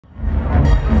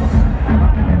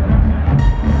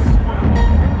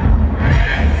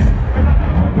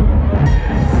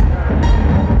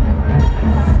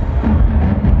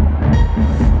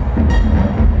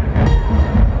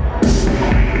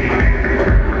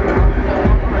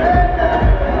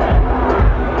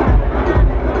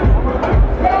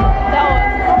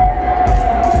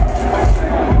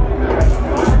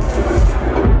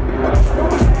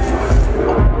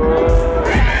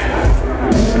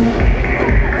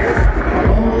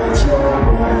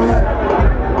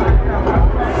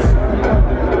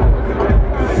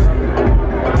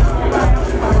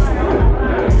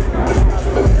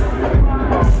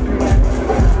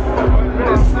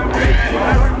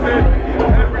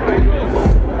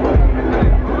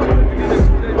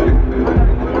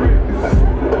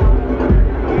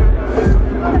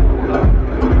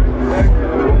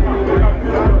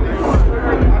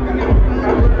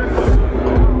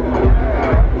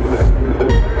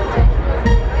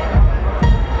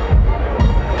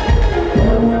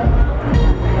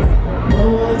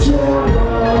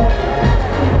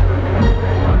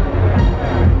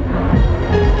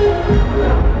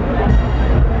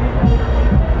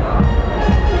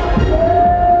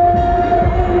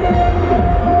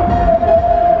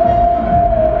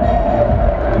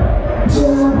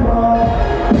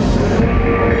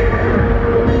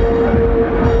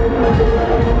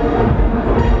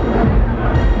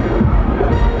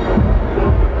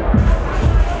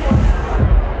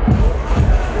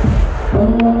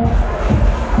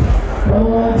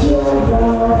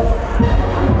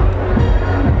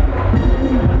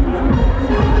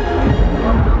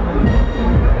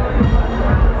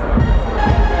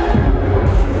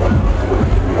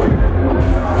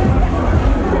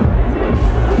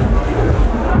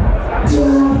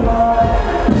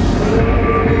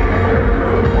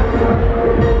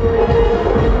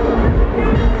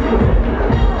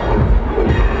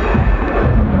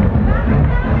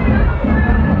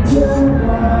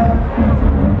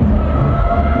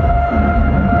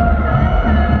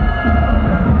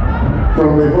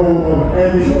the home of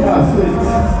any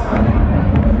athletes.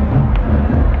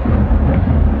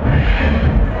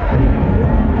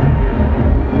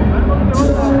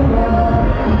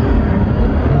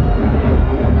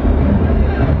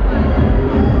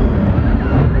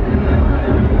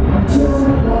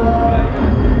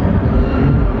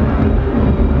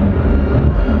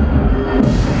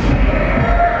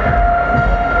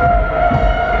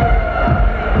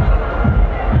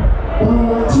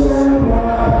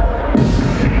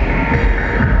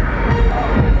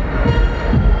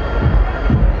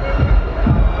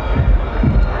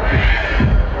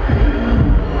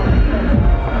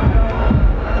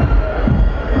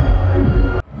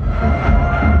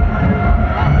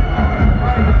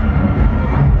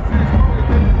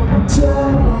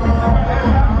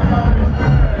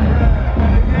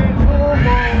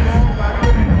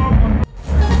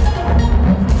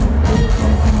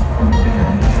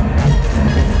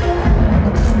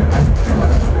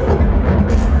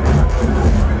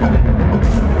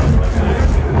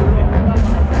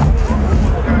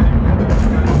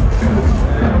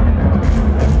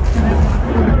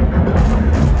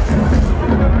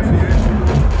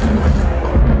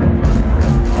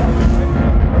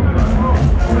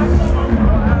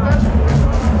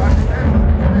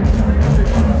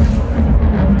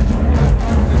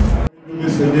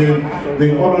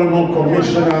 The Honorable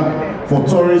Commissioner for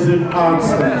Tourism,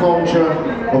 Arts and Culture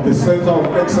of the Center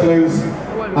of Excellence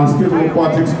and State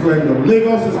Aquatic Splendor.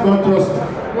 Lagos is not just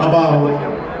about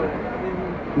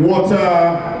water,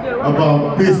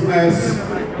 about business.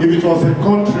 If it was a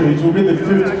country, it would be the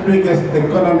 5th biggest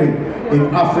economy in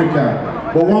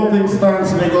Africa. But one thing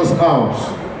stands Lagos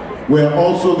out. We are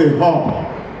also the hub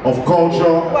of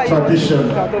culture, tradition,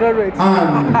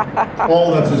 and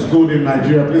all that is good in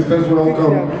Nigeria. Please let's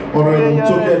welcome Honorable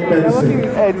Toke Benson.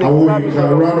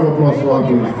 A round of applause for her,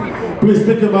 please. Please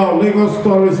think about Lagos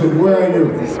tourism. Where are you?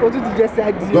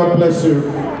 God bless you.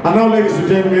 And now, ladies and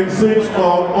gentlemen, since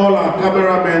all our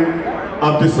cameramen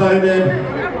have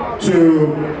decided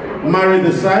to marry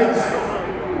the site,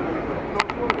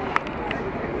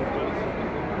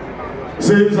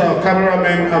 since our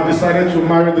cameramen have decided to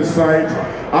marry the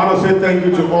site, I want to say thank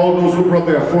you to all those who brought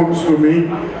their phones to me.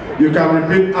 You can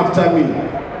repeat after me.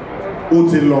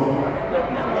 Utilo.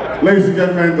 Ladies and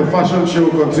gentlemen, the fashion show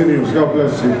continues. God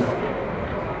bless you.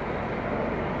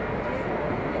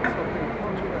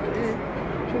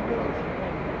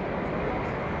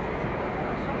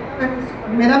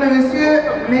 Mesdames et messieurs,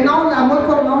 maintenant la mode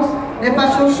commence, les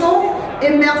fashion shows.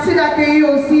 Et merci d'accueillir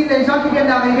aussi les gens qui viennent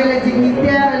d'arriver, les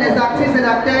dignitaires, les artistes, les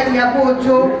acteurs, Iyabo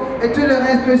et tout le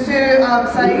reste, monsieur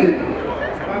Saheed.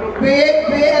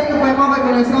 Veuillez être vraiment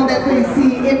reconnaissant d'être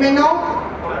ici. Et maintenant,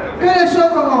 que le show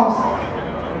commence.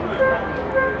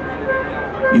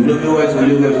 You look your way, so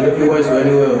you look your way, so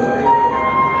anywhere.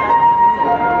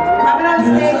 Coming on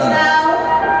stage.